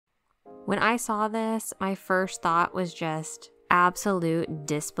When I saw this, my first thought was just absolute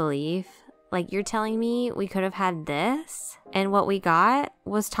disbelief. Like, you're telling me we could have had this, and what we got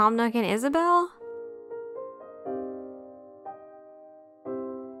was Tom Nook and Isabel?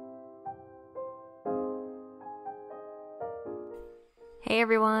 Hey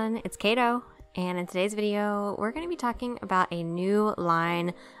everyone, it's Caito, and in today's video, we're going to be talking about a new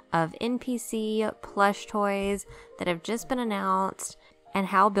line of NPC plush toys that have just been announced, and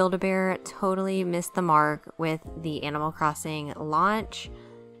how Build-A-Bear totally missed the mark with the Animal Crossing launch.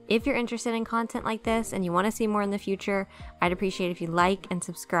 If you're interested in content like this and you want to see more in the future, I'd appreciate if you like and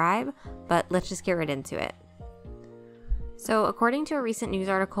subscribe, but let's just get right into it. So according to a recent news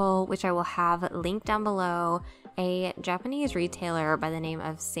article, which I will have linked down below, a Japanese retailer by the name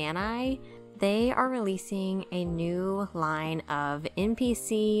of Sanai, they are releasing a new line of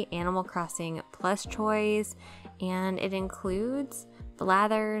NPC Animal Crossing plush toys, and it includes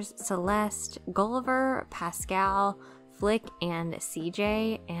Blathers, Celeste, Gulliver, Pascal, Flick, and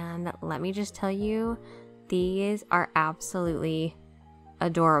CJ, and let me just tell you, these are absolutely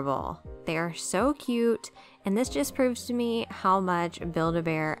adorable. They are so cute, and this just proves to me how much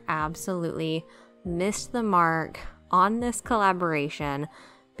Build-A-Bear absolutely missed the mark on this collaboration,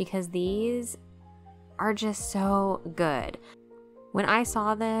 because these are just so good. When I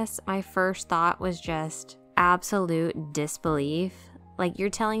saw this, my first thought was just absolute disbelief. Like, you're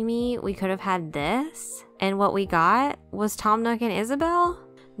telling me we could have had this, and what we got was Tom Nook and Isabel?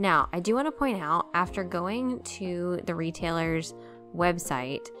 Now, I do want to point out, after going to the retailer's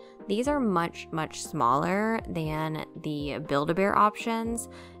website, these are much smaller than the Build-A-Bear options.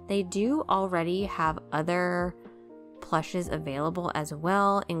 They do already have other plushes available as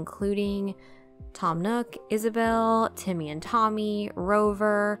well, including Tom Nook, Isabel, Timmy and Tommy,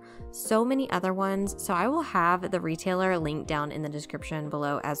 Rover, so many other ones. So I will have the retailer linked down in the description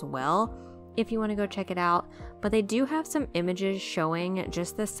below as well if you want to go check it out. But they do have some images showing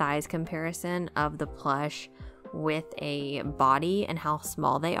just the size comparison of the plush with a body and how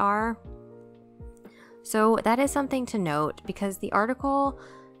small they are. So that is something to note, because the article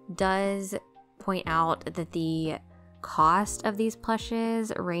does point out that the cost of these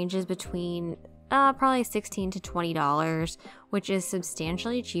plushes ranges between probably $16 to $20, which is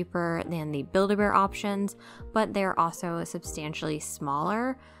substantially cheaper than the Build-A-Bear options, but they're also substantially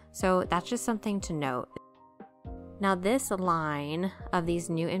smaller, so that's just something to note. Now, this line of these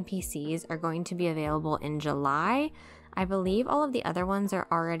new NPCs are going to be available in July. I believe all of the other ones are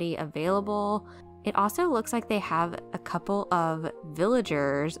already available. It also looks like they have a couple of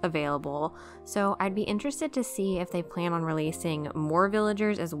villagers available, so I'd be interested to see if they plan on releasing more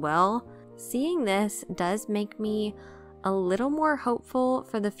villagers as well. Seeing this does make me a little more hopeful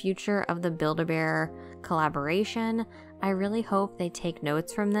for the future of the Build-A-Bear collaboration. I really hope they take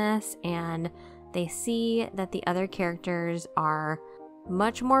notes from this and they see that the other characters are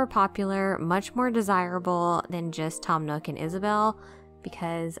much more popular, much more desirable than just Tom Nook and Isabel,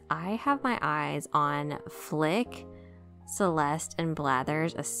 because I have my eyes on Flick, Celeste, and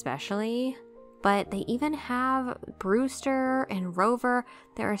Blathers especially. But they even have Brewster and Rover.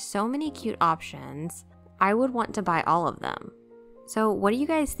 There are so many cute options. I would want to buy all of them. So what do you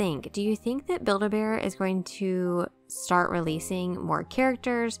guys think? Do you think that Build-A-Bear is going to start releasing more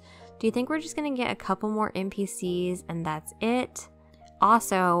characters? Do you think we're just going to get a couple more NPCs and that's it?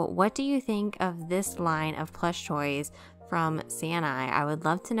 Also, what do you think of this line of plush toys from Sanai? I would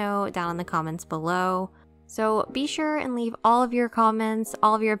love to know down in the comments below. So be sure and leave all of your comments,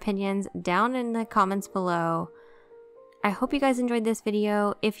 all of your opinions down in the comments below. I hope you guys enjoyed this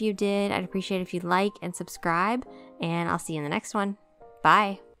video. If you did, I'd appreciate if you like and subscribe, and I'll see you in the next one.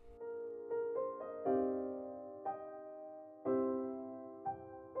 Bye!